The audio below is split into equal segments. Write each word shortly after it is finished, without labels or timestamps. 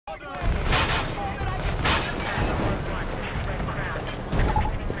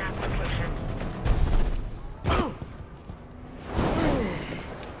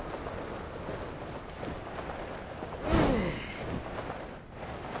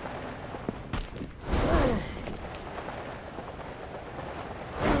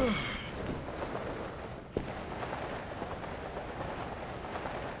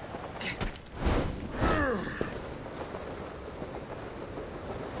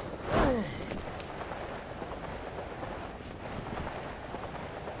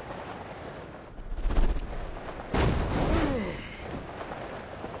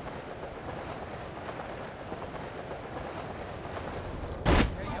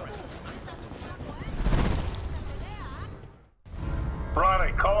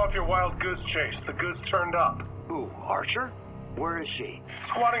Your wild goose chase. The goose turned up. Who, Archer? Where is she?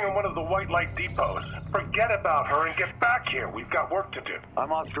 Squatting in one of the white light depots. Forget about her and get back here. We've got work to do.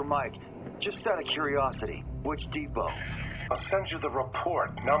 I'm Oscar Mike. Just out of curiosity, which depot? I'll send you the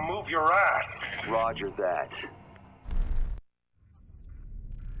report. Now move your ass. Roger that.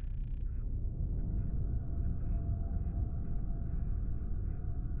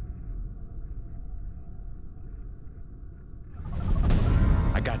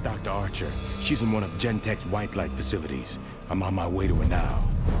 I got Dr. Archer. She's in one of Gentech's white light facilities. I'm on my way to her now.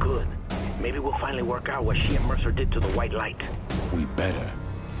 Good. Maybe we'll finally work out what she and Mercer did to the white light. We better.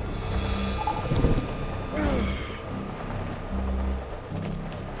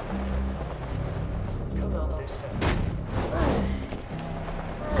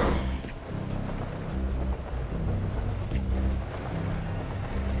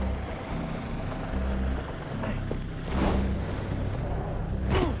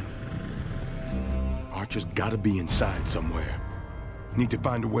 Archer's gotta be inside somewhere. Need to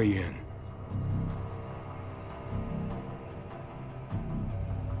find a way in.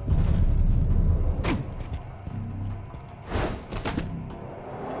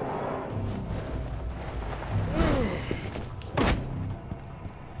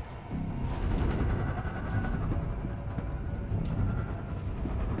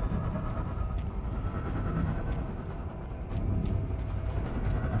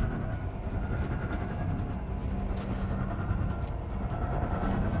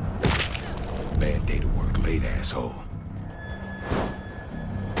 Bad day to work late, asshole.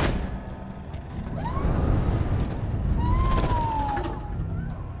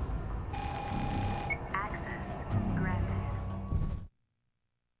 Access granted.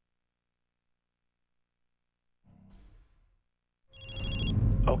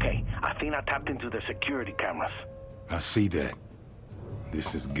 Okay, I think I tapped into the security cameras. I see that.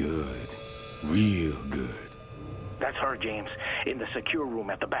 This is good. Real good. That's her, James, in the secure room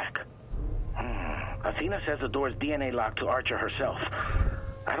at the back. Athena says the door's DNA locked to Archer herself.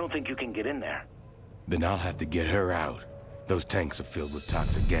 I don't think you can get in there. Then I'll have to get her out. Those tanks are filled with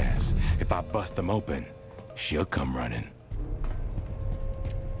toxic gas. If I bust them open, she'll come running.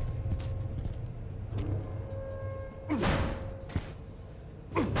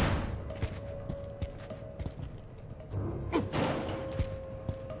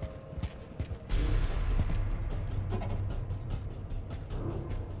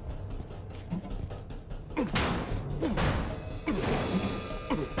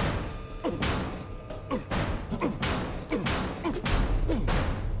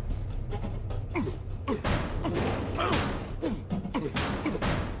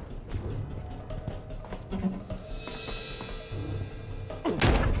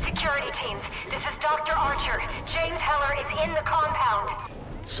 Security teams, this is Dr. Archer. James Heller is in the compound.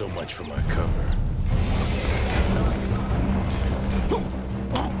 So much for my cover.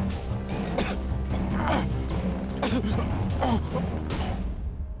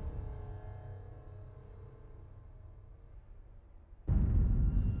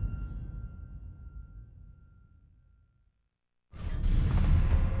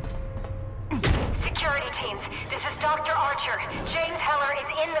 Security teams, this is Dr. Archer. James Heller is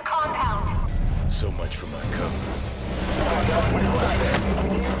in the compound. So much for my cover.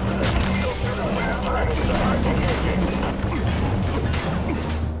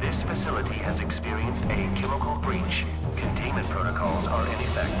 This facility has experienced a chemical breach. Containment protocols are in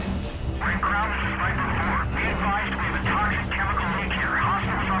effect. We're in ground Viper 4. Be advised we have a toxic chemical leak here.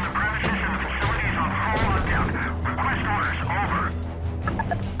 Hostiles on the premises and the facilities on full lockdown. Request orders,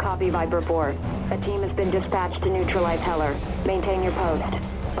 over. Copy, Viper 4. A team has been dispatched to neutralize Heller. Maintain your post.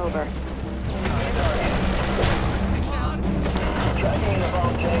 Over.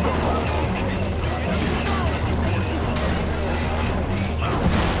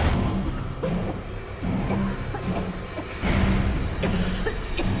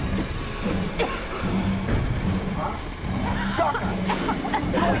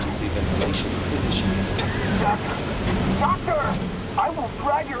 Emergency ventilation initiated. Doctor! I will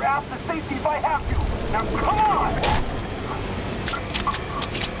drag your ass to safety if I have to! Now come on!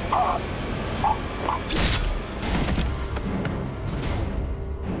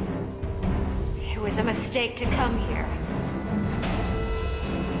 It was a mistake to come here.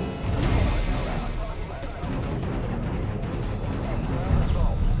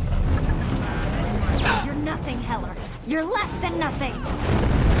 You're less than nothing!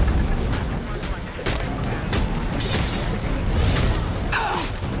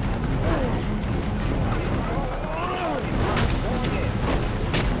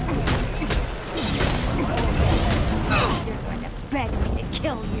 You're going to beg me to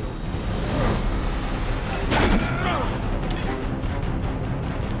kill you.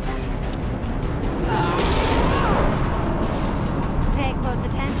 Pay close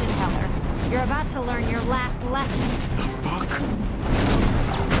attention, Heller. You're about to learn your last lesson. The fuck?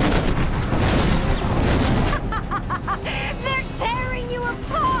 They're tearing you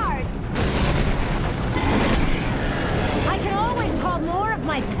apart! I can always call more of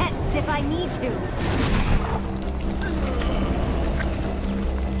my pets if I need to.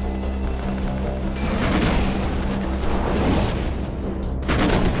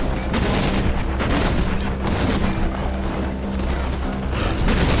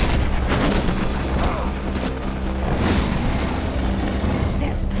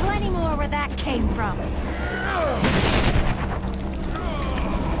 Came from.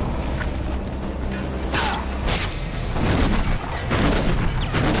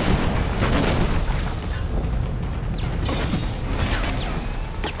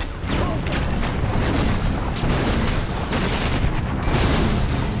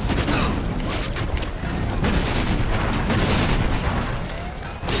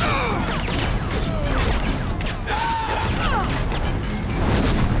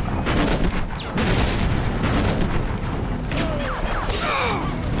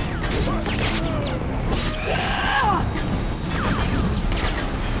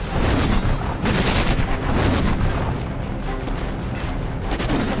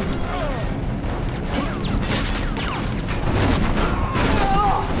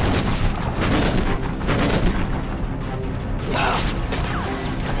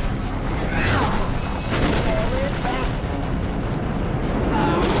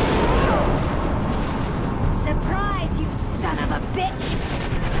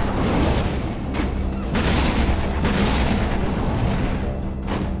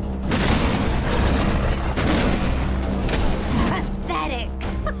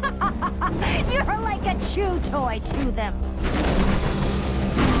 Chew toy to them.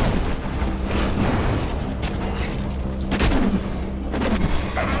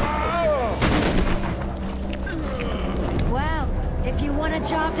 Well, if you want a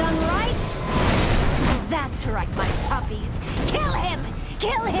job done right, that's right, my puppies. Kill him!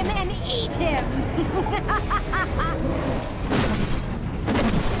 Kill him and eat him!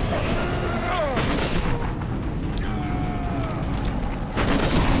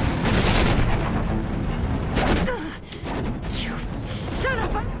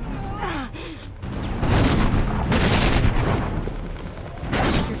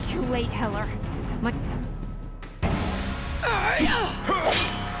 Too late, Heller. My...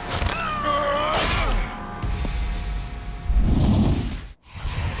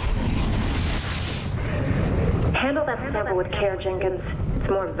 Handle that sample with care, Jenkins. It's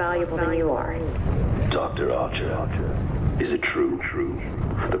more valuable than you are. Dr. Archer, is it true?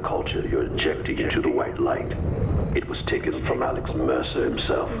 The culture you're injecting into the white light, it was taken from Alex Mercer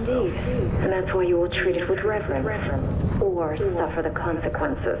himself. Indeed. And that's why you will treat it with reverence. Or suffer the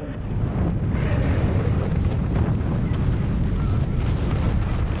consequences.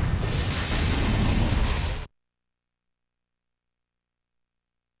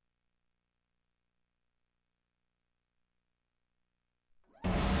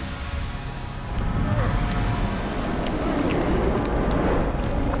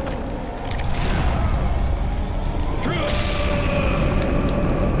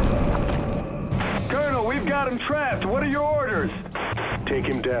 Got him trapped. What are your orders? Take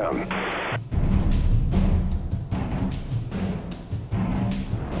him down.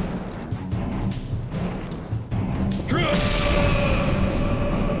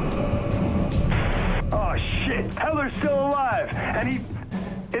 Oh shit! Heller's still alive, and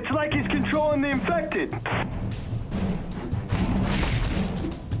it's like he's controlling the infected.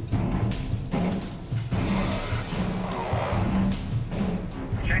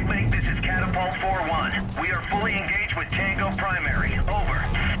 Checkmate, this is Catapult 4-1. We are fully engaged with Tango Primary.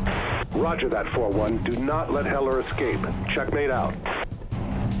 Over. Roger that, 4-1. Do not let Heller escape. Checkmate out.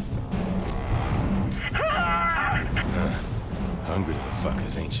 Hungry little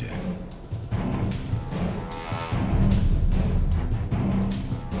fuckers, ain't you?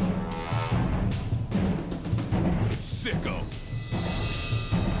 Sicko!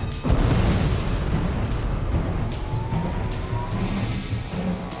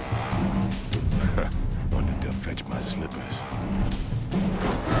 Wanted to fetch my slippers.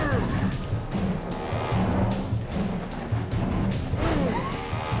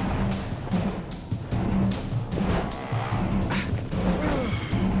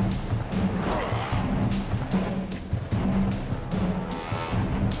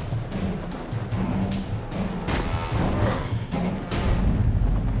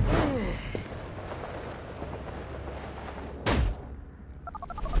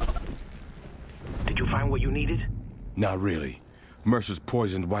 Not really. Mercer's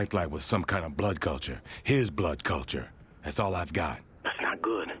poisoned white light with some kind of blood culture. His blood culture. That's all I've got. That's not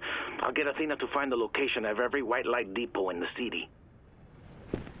good. I'll get Athena to find the location of every white light depot in the city.